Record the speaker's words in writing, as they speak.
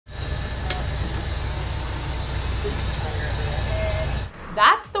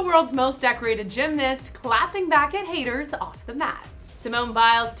the world's most decorated gymnast clapping back at haters off the mat. Simone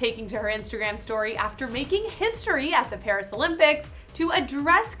Biles taking to her Instagram story after making history at the Paris Olympics to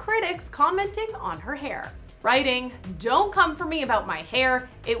address critics commenting on her hair. Writing, "Don't come for me about my hair.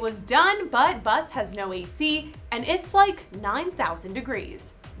 It was done, but bus has no AC, and it's like 9,000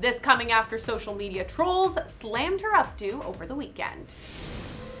 degrees. This coming after social media trolls slammed her updo over the weekend.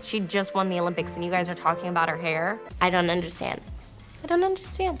 She just won the Olympics and you guys are talking about her hair? I don't understand. I don't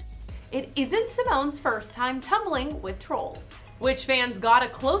understand. It isn't Simone's first time tumbling with trolls, which fans got a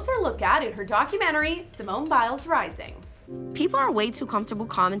closer look at in her documentary, Simone Biles Rising. People are way too comfortable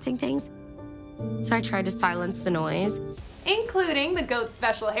commenting things, so I tried to silence the noise. Including the GOAT's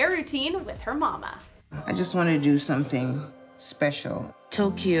special hair routine with her mama. I just wanted to do something special.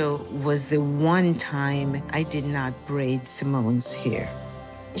 Tokyo was the one time I did not braid Simone's hair.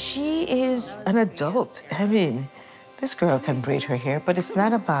 She is an adult. I mean, this girl can braid her hair, but it's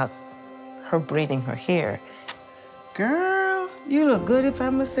not about her braiding her hair. Girl, you look good if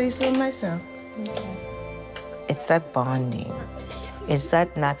I must say so myself. It's that bonding. It's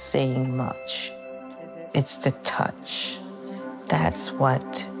that not saying much. It's the touch. That's what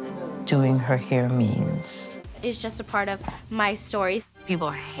doing her hair means. It's just a part of my story. People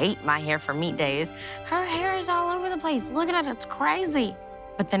hate my hair for meet days. Her hair is all over the place. Look at it, it's crazy.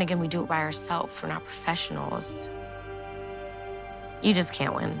 But then again, we do it by ourselves. We're not professionals. You just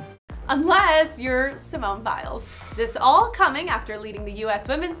can't win. Unless you're Simone Biles. This all coming after leading the US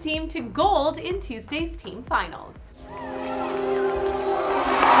women's team to gold in Tuesday's team finals.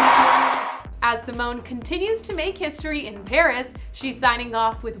 As Simone continues to make history in Paris, she's signing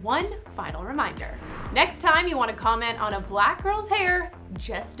off with one final reminder. Next time you want to comment on a black girl's hair,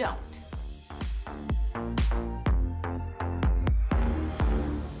 just don't.